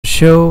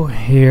show.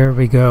 Here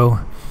we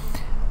go.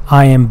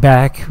 I am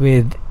back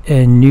with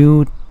a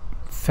new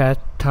fat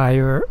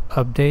tire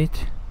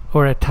update,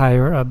 or a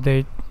tire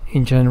update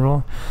in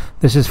general.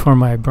 This is for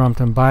my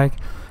Brompton bike.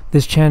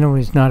 This channel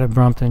is not a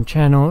Brompton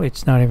channel,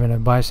 it's not even a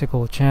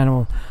bicycle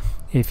channel.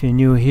 If you're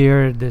new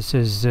here, this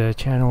is a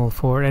channel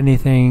for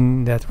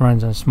anything that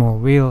runs on small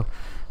wheel,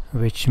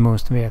 which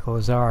most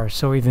vehicles are,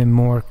 so even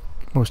more,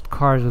 most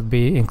cars would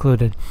be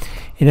included.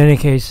 In any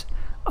case,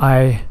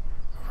 I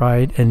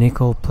ride a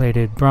nickel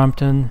plated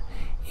Brompton,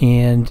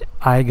 and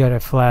I got a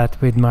flat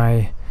with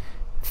my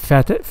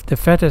the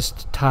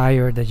fattest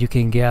tire that you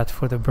can get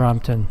for the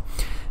Brompton.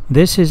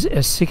 This is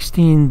a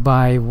 16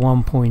 by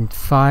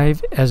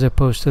 1.5 as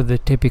opposed to the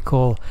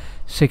typical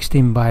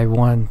 16 by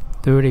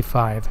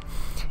 135,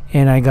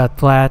 and I got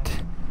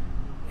flat.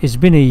 It's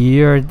been a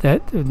year,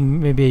 that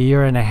maybe a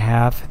year and a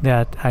half,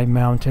 that I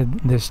mounted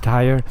this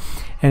tire,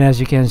 and as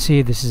you can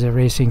see, this is a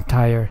racing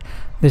tire.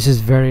 This is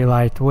very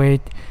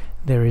lightweight.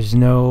 There is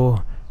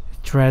no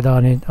tread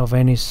on it of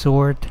any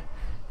sort.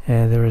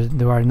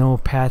 There are no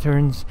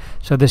patterns,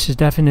 so this is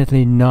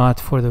definitely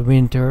not for the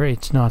winter.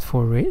 It's not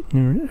for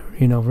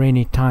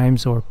rainy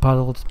times or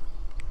puddles,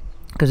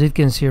 because it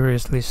can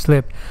seriously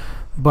slip.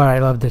 But I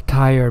love the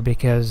tire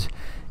because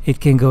it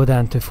can go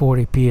down to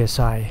 40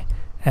 psi,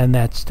 and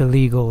that's the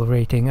legal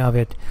rating of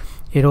it.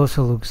 It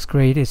also looks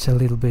great. It's a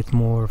little bit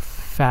more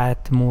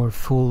fat, more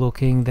full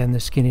looking than the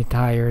skinny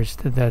tires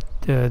that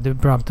the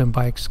Brompton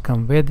bikes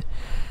come with.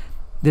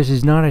 This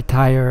is not a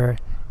tire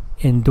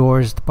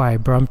endorsed by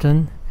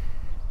Brompton.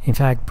 In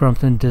fact,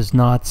 Brompton does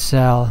not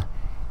sell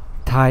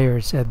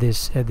tires at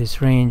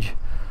this range.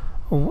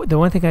 The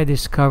one thing I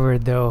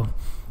discovered, though,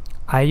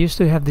 I used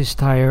to have this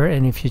tire,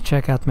 and if you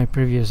check out my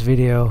previous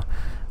video,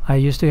 I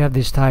used to have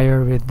this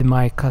tire with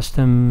my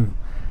custom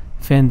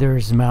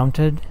fenders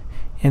mounted,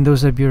 and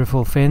those are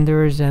beautiful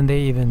fenders, and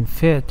they even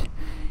fit.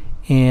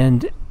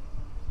 And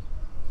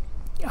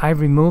I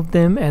removed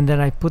them, and then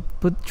I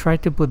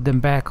tried to put them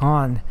back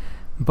on.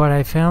 But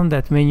I found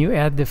that when you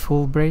add the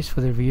full brace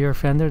for the rear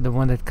fender, the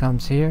one that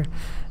comes here,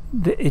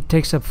 it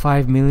takes up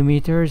 5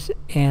 millimeters,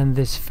 and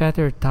this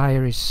fatter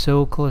tire is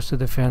so close to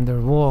the fender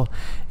wall,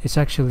 it's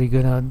actually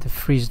gonna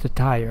freeze the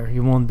tire.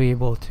 You won't be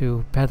able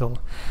to pedal.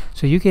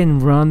 So you can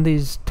run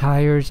these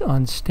tires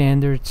on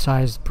standard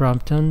sized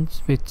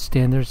Bromptons with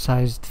standard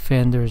sized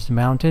fenders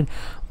mounted,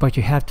 but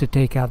you have to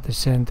take out the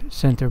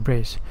center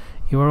brace.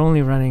 You are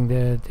only running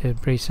the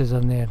braces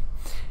on the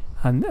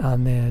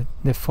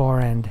far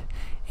end.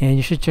 And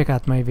you should check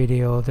out my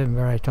video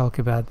where I talk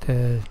about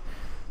the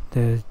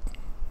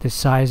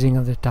sizing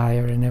of the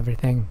tire and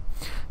everything.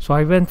 So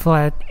I went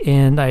flat,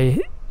 and I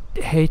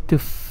hate to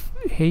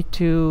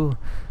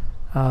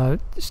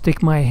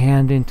stick my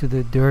hand into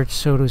the dirt,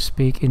 so to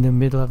speak, in the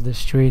middle of the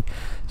street.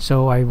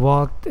 So I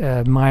walked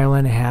a mile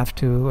and a half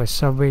to a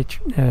subway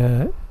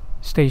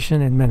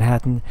station in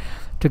Manhattan,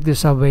 took the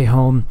subway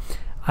home.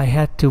 I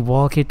had to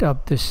walk it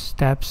up the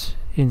steps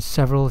in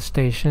several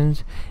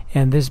stations,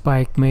 and this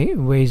bike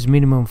weighs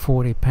minimum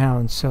 40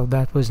 pounds, so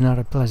that was not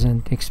a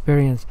pleasant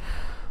experience.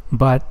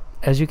 But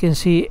as you can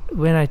see,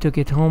 when I took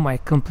it home, I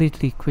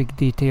completely quick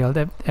detailed.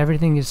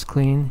 Everything is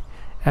clean,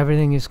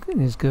 everything is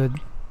good.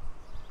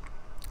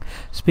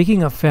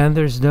 Speaking of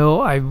fenders,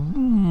 though, I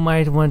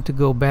might want to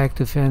go back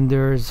to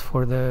fenders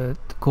for the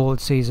cold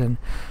season.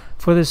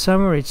 For the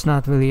summer, it's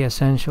not really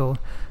essential,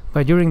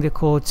 but during the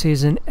cold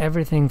season,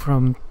 everything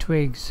from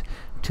twigs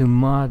to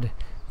mud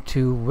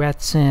to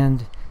wet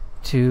sand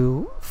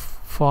to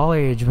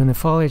foliage, when the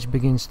foliage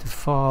begins to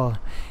fall,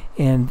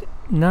 and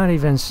not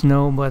even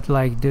snow, but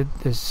like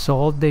the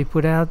salt they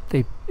put out,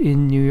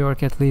 in New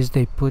York at least,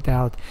 they put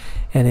out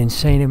an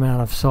insane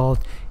amount of salt,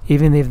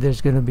 even if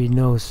there's going to be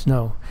no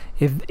snow.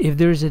 If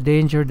there's a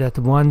danger that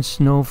one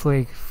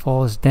snowflake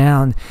falls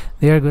down,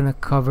 they are going to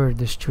cover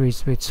the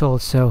streets with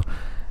salt. So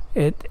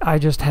I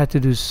just had to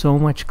do so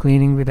much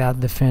cleaning without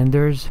the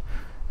fenders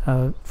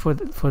for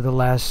the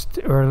last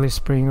early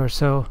spring or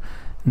so,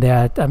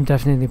 that I'm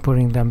definitely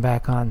putting them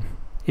back on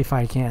if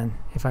I can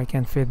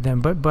fit them,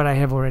 but I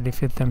have already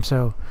fit them.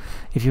 So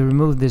if you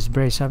remove this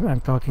brace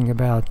I'm talking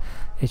about,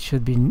 it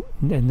should be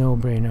a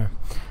no-brainer.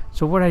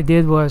 So what I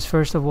did was,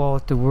 first of all,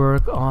 to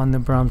work on the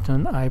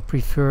Brompton, I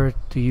prefer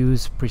to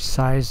use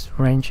precise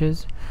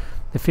wrenches.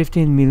 The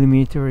 15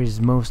 millimeter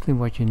is mostly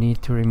what you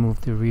need to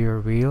remove the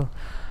rear wheel,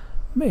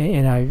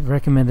 and I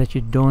recommend that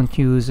you don't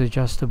use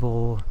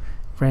adjustable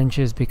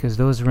wrenches, because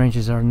those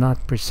wrenches are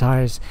not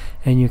precise,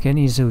 and you can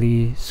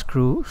easily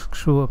screw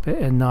up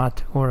a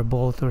nut or a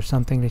bolt or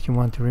something that you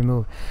want to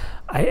remove.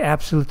 I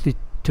absolutely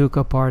took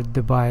apart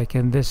the bike,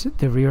 and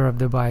the rear of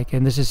the bike,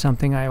 and this is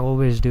something I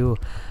always do.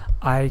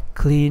 I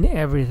clean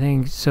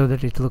everything so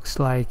that it looks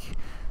like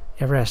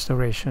a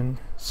restoration,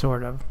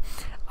 sort of.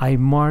 I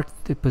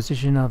marked the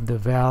position of the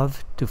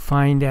valve to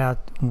find out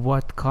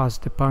what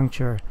caused the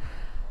puncture.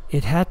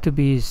 It had to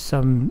be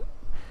some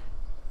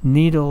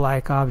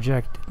needle-like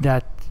object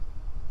that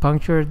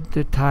punctured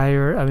the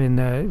tire,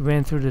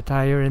 went through the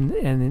tire and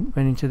it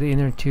went into the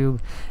inner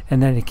tube,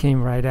 and then it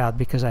came right out,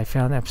 because I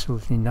found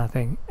absolutely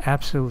nothing.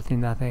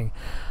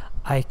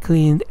 I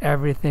cleaned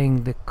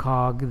everything, the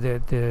cog,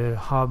 the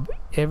hub,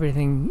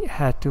 everything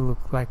had to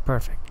look like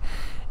perfect.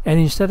 And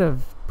instead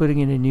of putting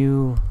in a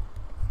new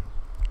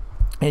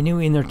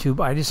inner tube,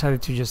 I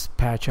decided to just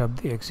patch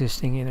up the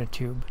existing inner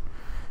tube.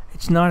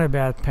 It's not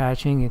about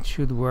patching, it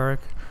should work.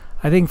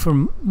 I think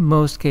for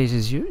most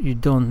cases you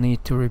don't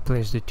need to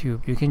replace the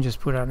tube. You can just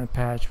put on a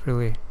patch,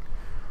 really.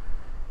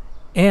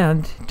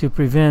 And to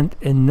prevent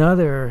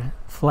another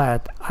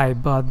flat, I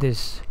bought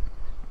this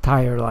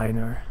tire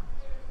liner,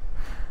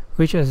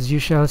 which, as you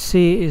shall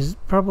see, is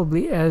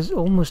probably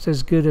almost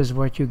as good as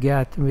what you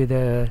get with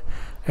a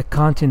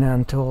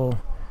Continental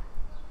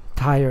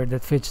tire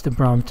that fits the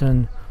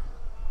Brompton,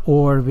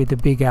 or with the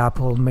Big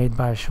Apple made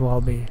by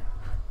Schwalbe,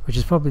 which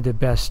is probably the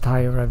best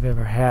tire I've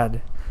ever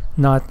had.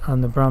 Not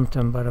on the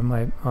Brompton, but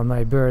on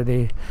my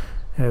Birdie,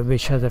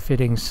 which has a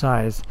fitting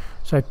size.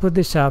 So I put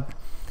this up,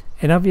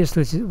 and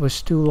obviously it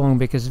was too long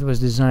because it was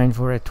designed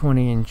for a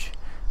 20-inch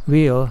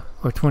wheel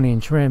or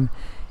 20-inch rim,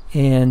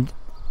 and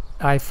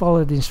I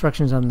followed the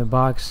instructions on the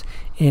box,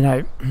 and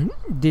I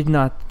did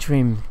not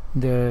trim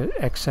the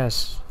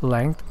excess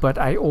length, but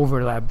I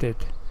overlapped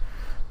it.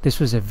 This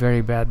was a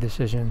very bad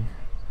decision.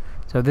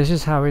 So this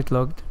is how it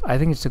looked. I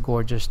think it's a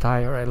gorgeous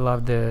tire. I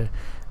love the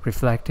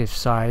reflective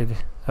side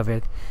of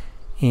it,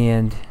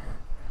 and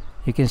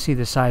you can see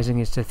the sizing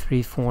is the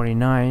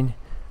 349,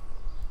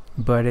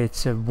 but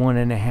it's a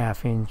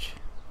 1.5 inch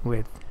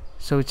width,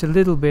 so it's a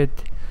little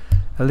bit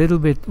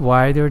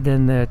wider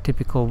than the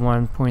typical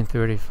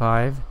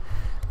 1.35,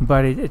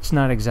 but it's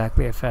not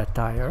exactly a fat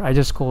tire. I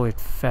just call it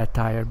fat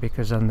tire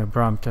because on the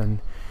Brompton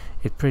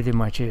it pretty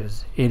much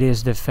is. It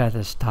is the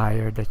fattest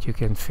tire that you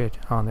can fit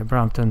on the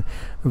Brompton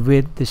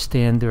with the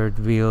standard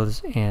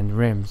wheels and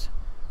rims.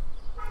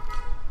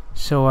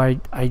 So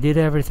I did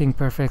everything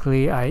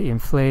perfectly. I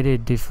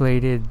inflated,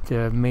 deflated,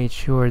 made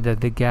sure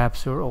that the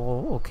gaps are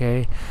all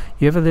okay.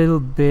 You have a little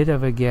bit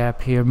of a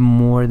gap here,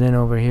 more than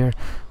over here,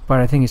 but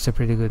I think it's a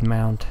pretty good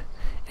mount.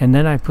 And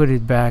then I put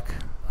it back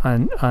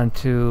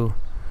onto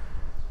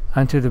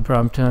the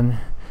Brompton.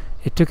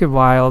 It took a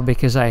while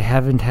because I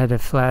haven't had a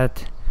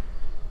flat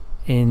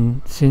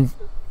since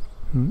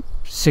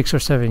 6 or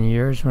 7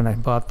 years when I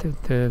bought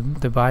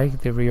the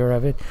bike, the rear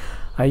of it.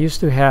 I used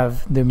to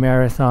have the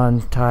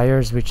Marathon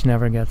tires, which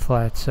never get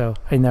flat, so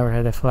I never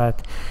had a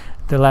flat.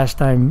 The last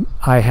time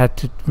I had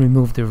to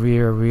remove the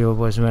rear wheel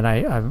was when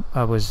I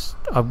was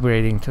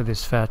upgrading to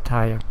this fat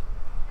tire.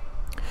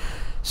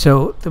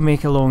 So to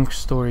make a long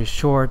story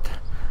short,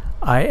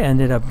 I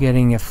ended up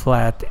getting a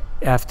flat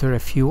after a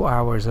few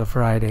hours of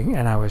riding,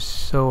 and I was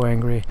so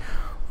angry.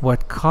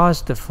 What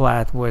caused the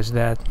flat was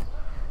that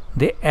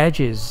the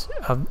edges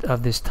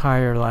of this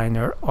tire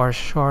liner are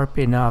sharp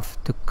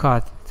enough to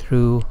cut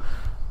through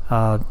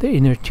the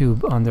inner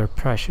tube under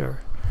pressure.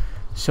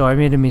 So I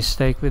made a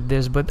mistake with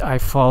this, but I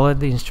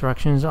followed the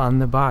instructions on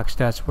the box.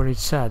 That's what it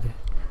said.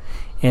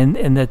 And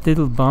that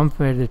little bump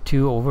where the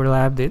two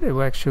overlapped, it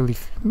actually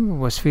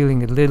was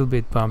feeling a little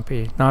bit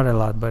bumpy. Not a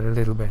lot, but a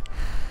little bit.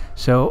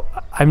 So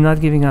I'm not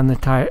giving on the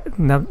tire,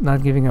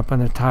 not giving up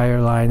on the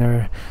tire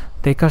liner.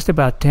 They cost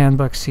about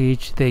 $10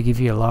 each. They give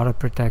you a lot of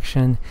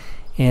protection.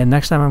 And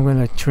next time I'm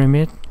going to trim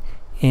it,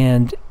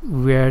 and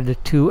where the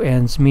two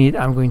ends meet,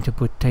 I'm going to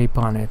put tape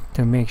on it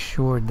to make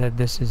sure that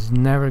this is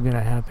never going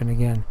to happen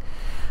again.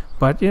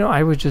 But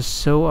I was just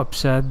so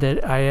upset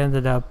that I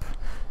ended up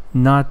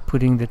not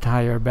putting the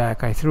tire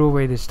back. I threw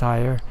away this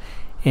tire,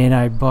 and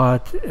I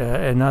bought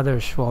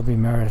another Schwalbe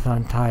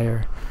Marathon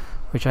tire,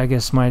 which I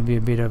guess might be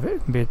a bit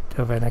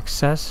of an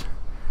excess.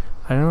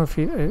 I don't know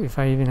if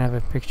I even have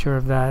a picture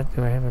of that.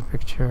 Do I have a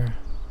picture?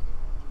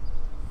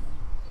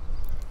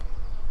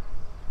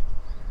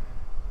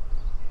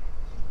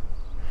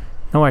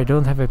 No, I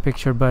don't have a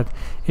picture, but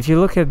if you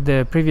look at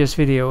the previous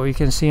video, you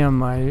can see on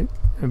my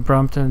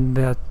Brompton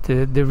that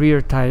the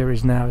rear tire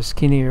is now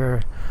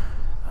skinnier,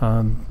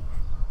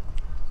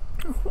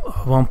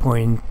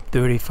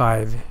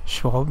 1.35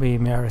 Schwalbe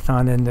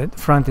Marathon, and the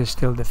front is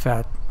still the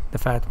fat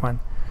one.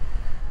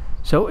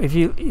 So if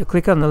you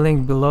click on the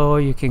link below,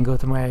 you can go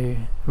to my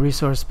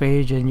resource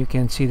page and you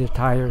can see the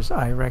tires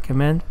I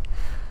recommend.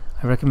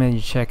 I recommend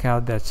you check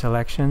out that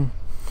selection.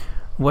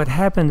 What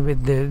happened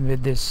with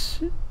this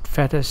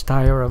fattest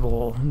tire of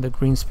all, the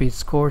Greenspeed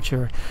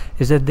Scorcher,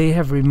 is that they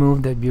have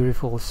removed that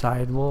beautiful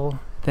sidewall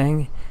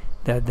thing,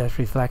 that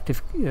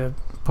reflective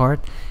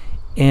part,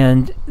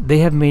 and they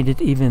have made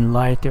it even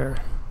lighter.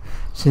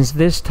 Since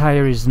this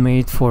tire is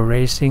made for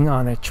racing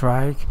on a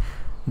trike,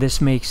 this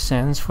makes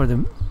sense for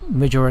the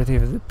majority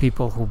of the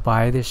people who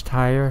buy this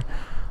tire,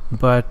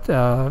 but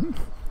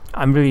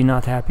I'm really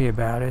not happy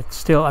about it.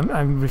 Still,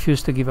 I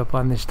refuse to give up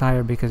on this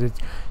tire because it's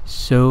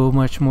so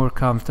much more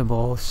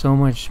comfortable, so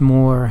much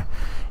more.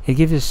 It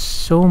gives us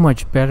so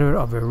much better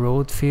of a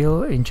road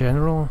feel in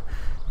general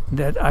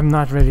that I'm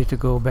not ready to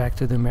go back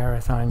to the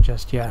Marathon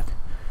just yet.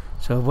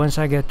 So once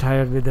I get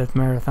tired with that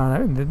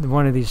Marathon,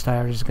 one of these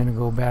tires is going to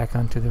go back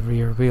onto the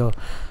rear wheel.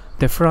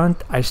 The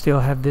front, I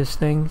still have this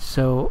thing,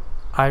 so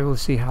I will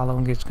see how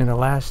long it's going to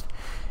last.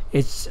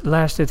 It's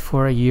lasted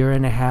for 1.5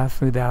 years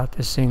without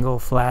a single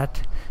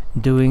flat,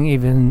 doing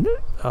even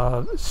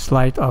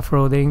slight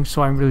off-roading,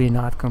 so I'm really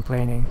not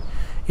complaining.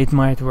 It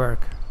might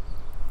work.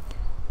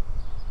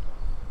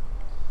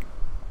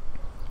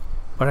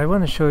 But I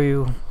want to show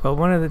you, well,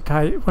 one of the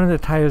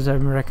tires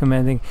I'm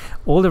recommending.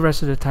 All the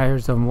rest of the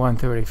tires are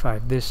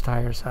 135, this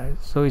tire size.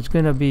 So it's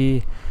going to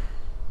be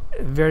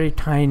a very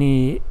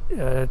tiny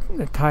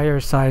tire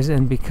size,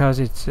 and because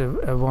it's a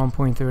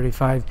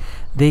 1.35,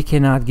 they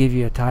cannot give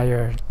you a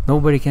tire.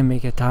 Nobody can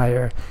make a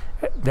tire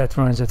that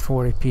runs at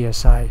 40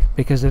 psi,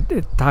 because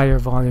the tire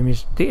volume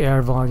is, the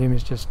air volume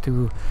is just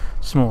too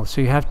small.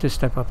 So you have to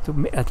step up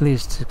to at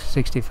least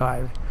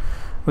 65,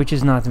 which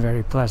is not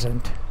very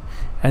pleasant.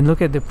 And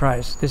look at the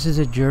price. This is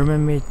a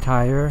German-made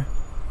tire,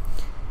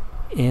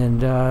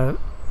 and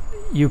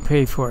you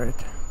pay for it.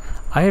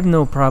 I have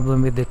no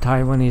problem with the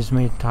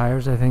Taiwanese-made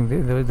tires. I think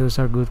those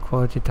are good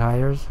quality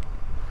tires.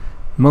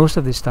 Most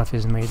of this stuff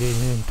is made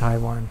in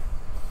Taiwan.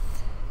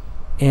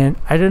 And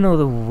I don't know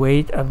the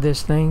weight of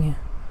this thing,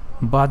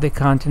 but the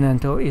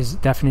Continental is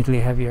definitely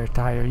a heavier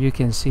tire. You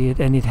can see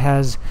it, and it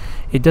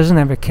doesn't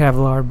have a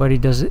Kevlar, but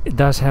it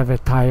does have a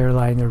tire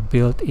liner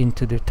built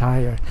into the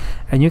tire,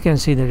 and you can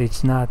see that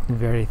it's not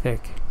very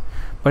thick,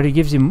 but it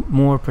gives you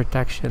more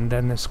protection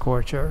than the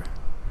Scorcher,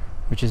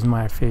 which is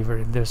my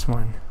favorite. This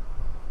one,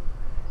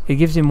 it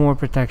gives you more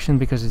protection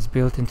because it's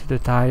built into the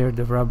tire.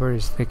 The rubber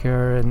is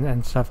thicker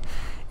and stuff.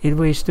 It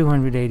weighs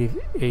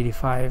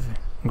 285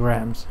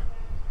 grams.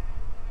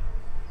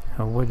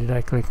 Oh, what did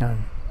I click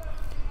on?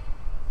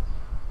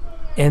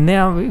 And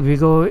now we're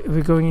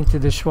going into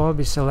the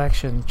Schwalbe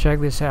selection. Check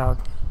this out.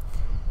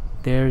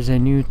 There's a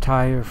new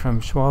tire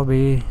from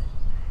Schwalbe,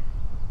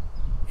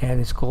 and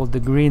it's called the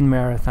Green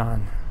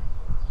Marathon.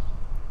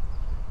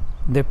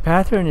 The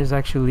pattern is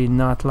actually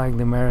not like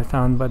the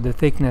Marathon, but the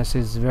thickness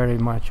is very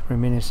much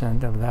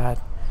reminiscent of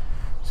that.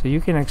 So you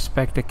can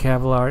expect a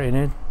Kevlar in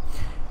it.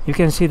 You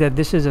can see that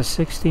this is a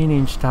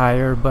 16-inch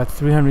tire, but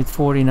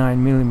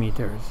 349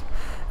 millimeters.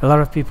 A lot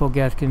of people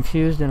get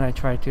confused, and I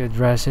try to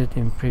address it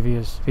in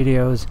previous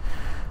videos.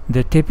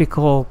 The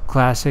typical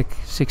classic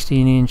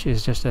 16-inch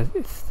is just a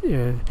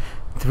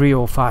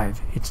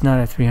 305. It's not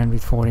a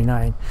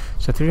 349.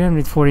 So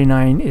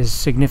 349 is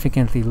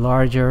significantly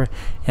larger,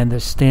 and the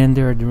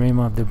standard rim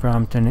of the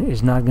Brompton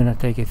is not going to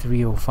take a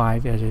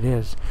 305 as it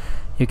is.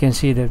 You can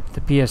see that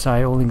the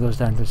PSI only goes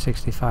down to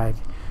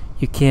 65.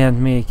 You can't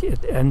make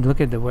it, and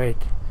look at the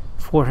weight,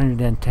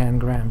 410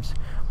 grams.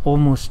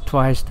 Almost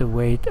twice the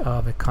weight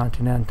of a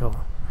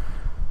Continental.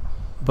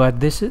 But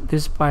this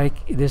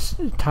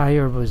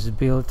tire was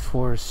built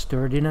for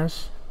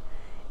sturdiness,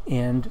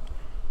 and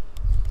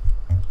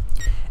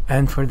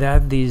for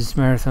that, these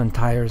Marathon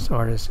tires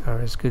are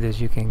as good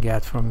as you can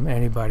get from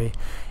anybody.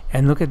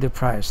 And look at the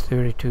price,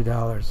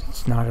 $32.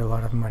 It's not a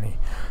lot of money.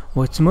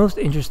 What's most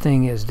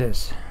interesting is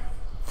this.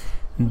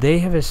 They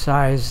have a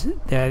size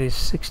that is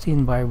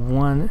 16 by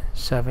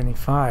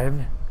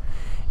 175.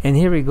 And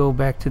here we go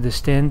back to the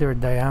standard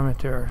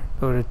diameter,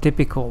 or the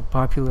typical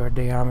popular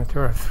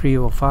diameter of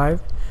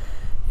 305.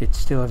 It's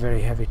still a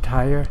very heavy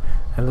tire.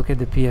 And look at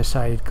the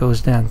PSI, it goes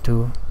down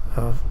to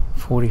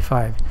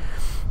 45.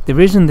 The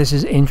reason this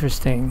is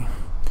interesting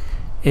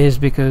is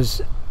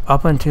because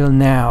up until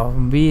now,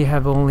 we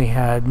have only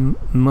had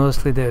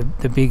mostly the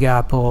Big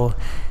Apple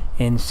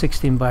in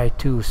 16 by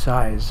 2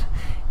 size.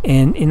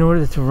 And in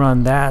order to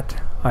run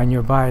that on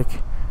your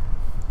bike,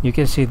 you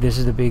can see this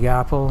is the Big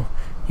Apple.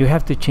 You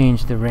have to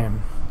change the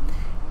rim,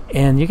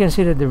 and you can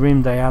see that the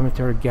rim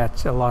diameter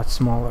gets a lot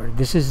smaller.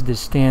 This is the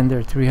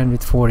standard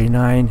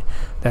 349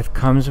 that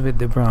comes with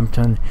the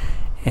Brompton,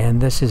 and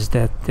this is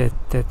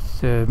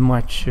that's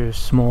much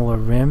smaller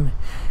rim.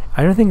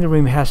 I don't think the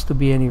rim has to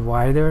be any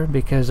wider,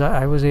 because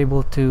I was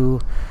able to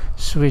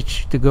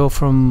switch to go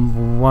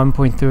from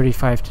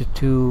 1.35 to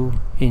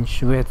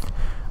 2-inch width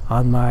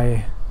on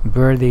my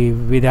Birdie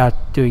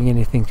without doing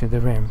anything to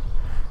the rim.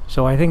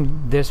 So I think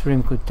this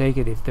rim could take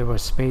it if there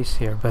was space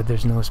here, but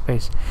there's no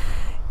space.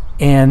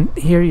 And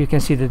here you can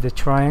see that the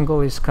triangle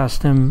is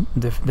custom,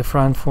 the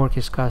front fork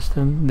is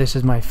custom. This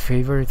is my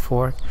favorite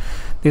fork.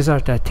 These are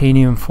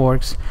titanium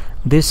forks.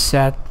 This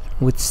set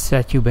would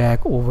set you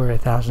back over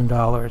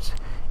 $1,000.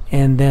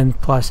 And then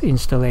plus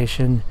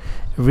installation,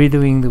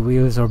 redoing the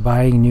wheels or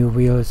buying new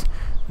wheels,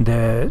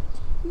 the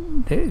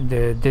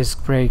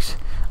disc brakes.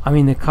 I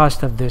mean, the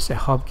cost of this, a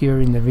hub gear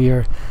in the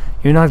rear,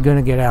 you're not going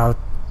to get out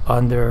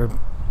under,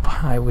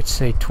 I would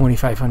say,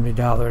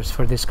 $2,500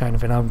 for this kind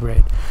of an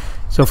upgrade.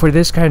 So for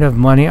this kind of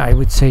money, I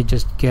would say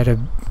just get a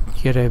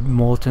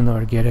Molten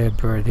or get a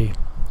Birdie,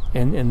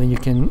 and then you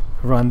can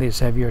run these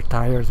heavier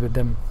tires with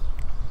them.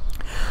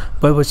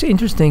 But what's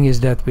interesting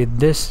is that with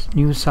this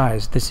new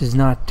size, this is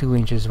not 2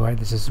 inches wide,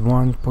 this is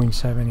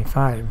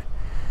 1.75.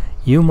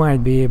 You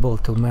might be able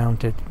to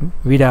mount it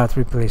without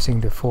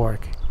replacing the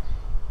fork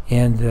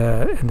and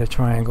the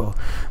triangle,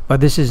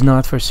 but this is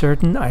not for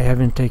certain. I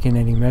haven't taken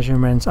any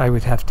measurements. I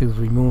would have to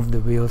remove the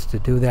wheels to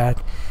do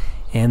that,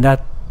 and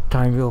that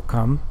time will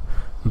come.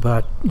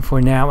 But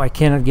for now, I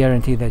cannot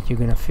guarantee that you're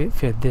gonna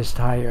fit this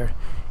tire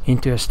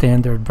into a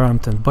standard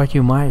Brompton, but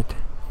you might,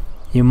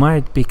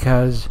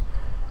 because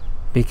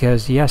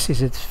because yes,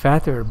 it's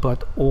fatter,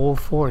 but all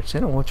forks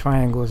and all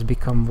triangles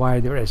become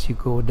wider as you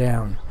go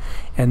down,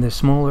 and the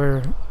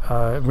smaller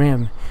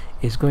rim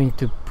is going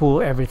to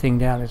pull everything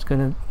down. It's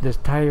gonna,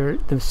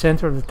 the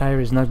center of the tire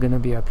is not going to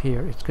be up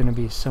here, it's going to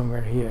be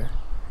somewhere here.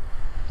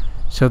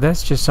 So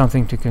that's just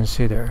something to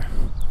consider.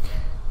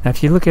 Now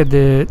if you look at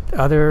the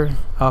other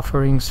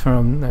offerings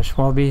from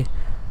Schwalbe,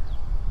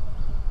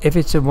 if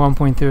it's a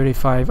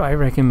 1.35, I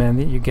recommend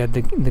that you get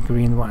the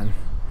green one,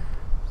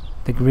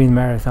 the green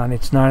Marathon.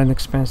 It's not an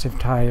expensive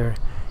tire.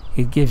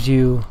 It gives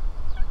you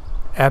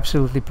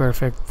absolutely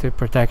perfect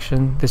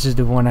protection. This is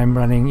the one I'm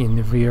running in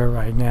the rear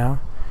right now,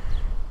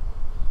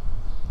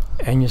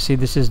 and you see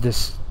this is the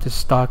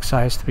stock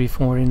size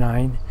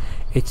 349.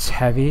 It's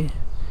heavy,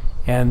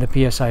 and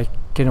the PSI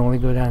can only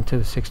go down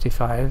to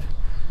 65.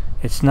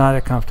 It's not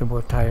a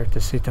comfortable tire to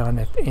sit on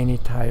at any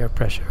tire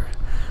pressure,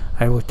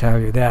 I will tell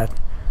you that.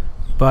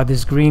 But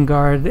this green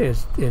guard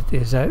is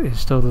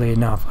totally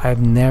enough. I've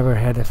never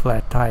had a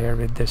flat tire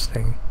with this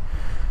thing.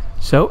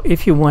 So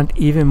if you want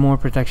even more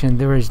protection,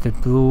 there is the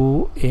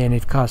blue, and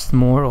it costs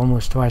more,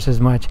 almost twice as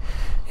much.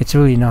 It's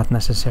really not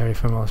necessary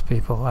for most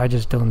people. I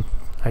just don't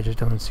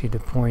see the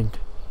point.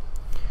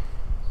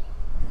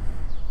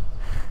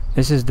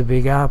 This is the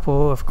Big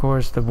Apple, of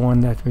course, the one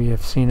that we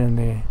have seen in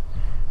the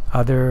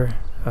other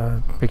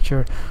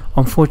picture.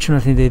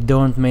 Unfortunately, they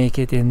don't make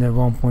it in the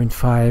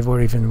 1.5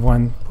 or even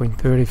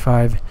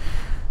 1.35.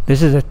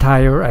 This is a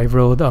tire I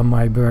rode on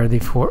my Birdie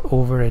for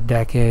over a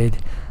decade.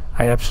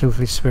 I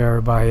absolutely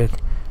swear by it.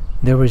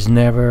 There was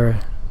never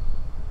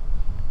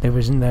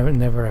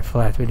a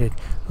flat with it.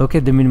 Look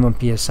at the minimum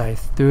PSI,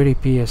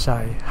 30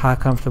 PSI. How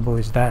comfortable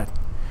is that?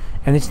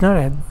 And it's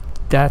not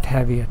that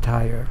heavy a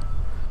tire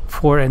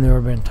for an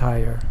urban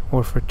tire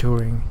or for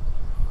touring.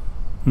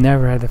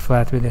 Never had a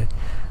flat with it.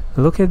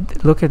 Look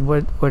at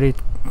what it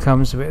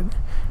comes with.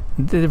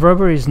 The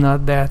rubber is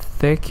not that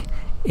thick,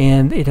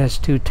 and it has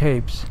two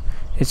tapes.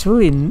 It's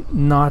really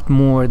not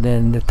more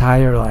than the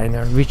tire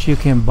liner, which you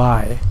can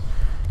buy.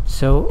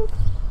 So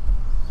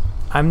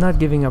I'm not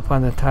giving up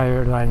on the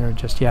tire liner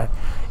just yet.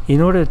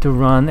 In order to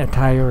run a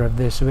tire of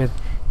this width,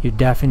 you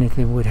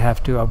definitely would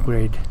have to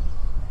upgrade.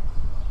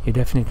 You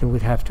definitely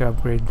would have to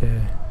upgrade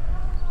the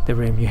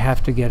rim. You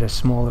have to get a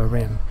smaller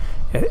rim,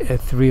 a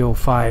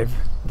 305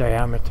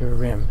 diameter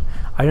rim.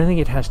 I don't think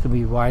it has to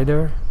be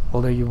wider,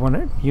 although you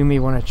may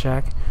want to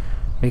check,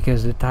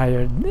 because the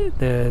tire,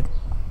 the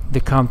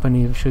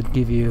company should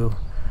give you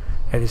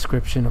a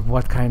description of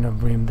what kind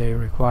of rim they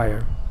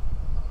require.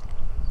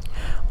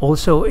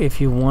 Also, if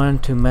you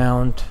want to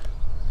mount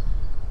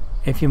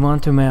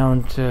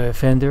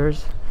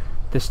fenders,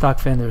 the stock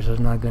fenders are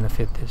not going to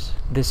fit this.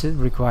 This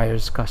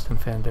requires custom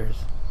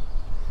fenders,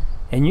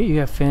 and you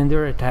have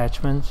fender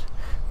attachments.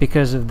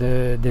 Because of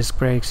the disc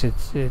brakes,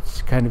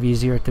 it's kind of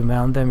easier to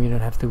mount them. You don't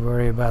have to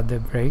worry about the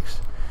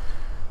brakes,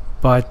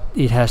 but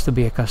it has to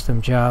be a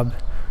custom job.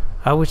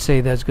 I would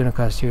say that's going to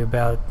cost you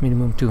about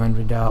minimum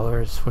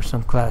 $200 for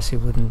some classy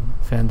wooden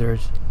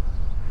fenders.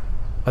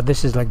 But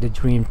this is like the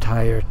dream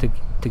tire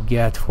to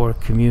get for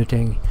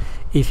commuting,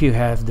 if you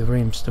have the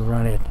rims to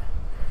run it.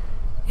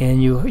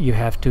 And you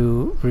have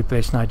to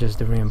replace not just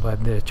the rim,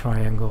 but the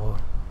triangle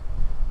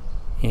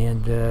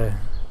and the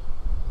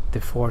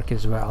fork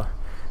as well.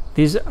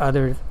 These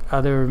other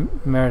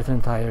Marathon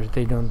tires,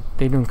 they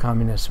don't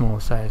come in a small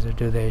size, or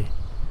do they?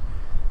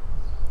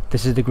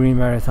 This is the green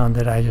Marathon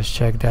that I just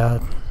checked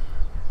out.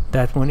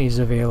 That one is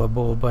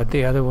available, but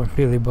the other one,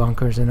 Billy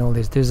Bunkers and all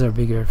these are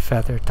bigger,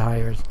 fatter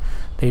tires.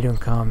 They don't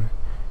come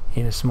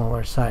in a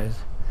smaller size.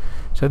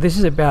 So this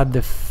is about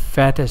the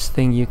fattest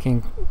thing you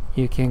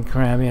can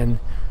cram in.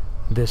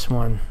 This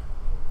one,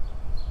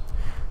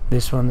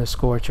 the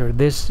Scorcher.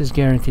 This is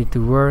guaranteed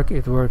to work.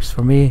 It works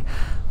for me,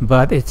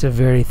 but it's a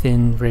very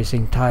thin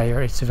racing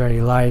tire. It's very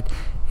light.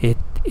 It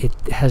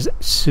has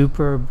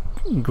super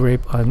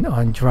grip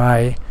on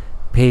dry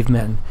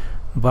pavement,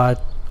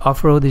 but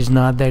off-road is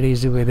not that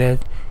easy with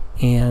it,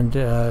 and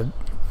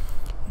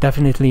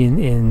definitely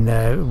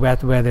in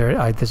wet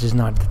weather, this is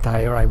not the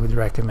tire I would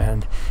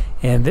recommend,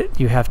 and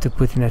you have to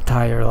put in a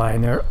tire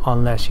liner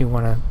unless you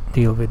want to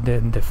deal with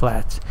the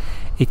flats.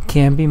 It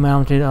can be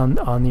mounted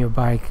on your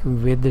bike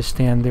with the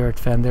standard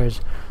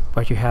fenders,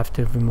 but you have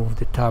to remove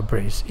the top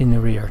brace in the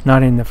rear,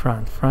 not in the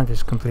front. Front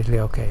is completely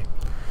okay.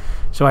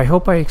 So I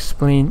hope I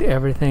explained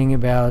everything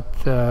about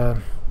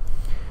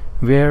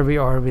where we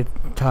are with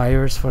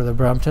tires for the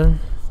Brompton.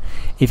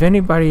 If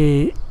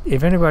anybody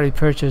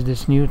purchased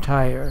this new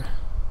tire,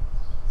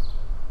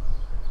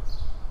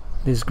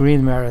 this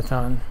green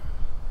Marathon,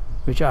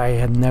 which I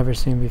had never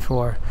seen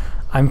before,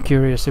 I'm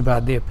curious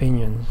about the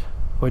opinions.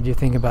 What do you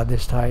think about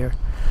this tire?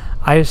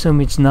 I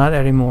assume it's not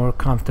any more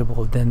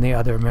comfortable than the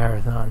other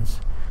Marathons.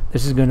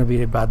 This is going to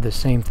be about the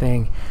same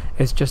thing.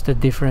 It's just a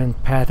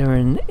different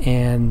pattern,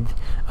 and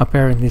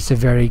apparently it's a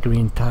very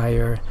green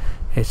tire.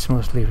 It's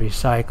mostly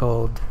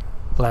recycled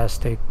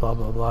plastic, blah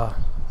blah blah.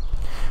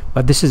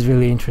 But this is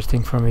really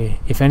interesting for me.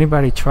 If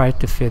anybody tried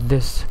to fit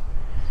this,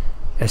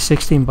 a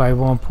 16 by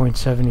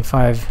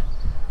 1.75,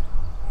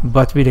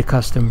 but with a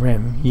custom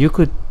rim, you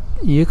could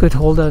you could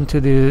hold on to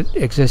the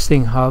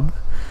existing hub,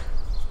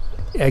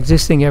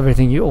 existing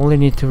everything. You only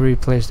need to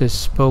replace the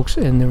spokes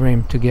and the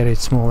rim to get it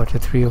smaller to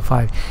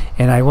 305.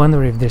 And I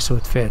wonder if this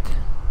would fit.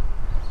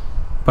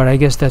 But I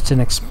guess that's an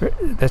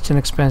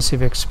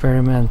expensive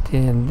experiment,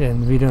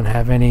 and we don't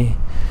have any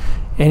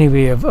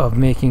way of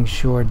making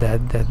sure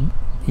that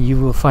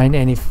you will find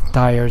any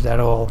tires at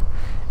all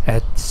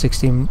at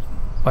 16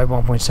 by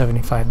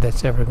 1.75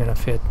 that's ever gonna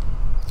fit.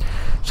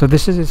 So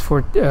this is it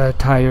for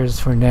tires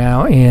for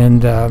now,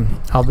 and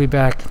I'll be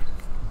back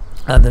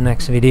at the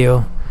next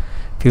video.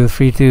 Feel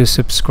free to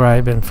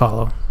subscribe and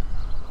follow.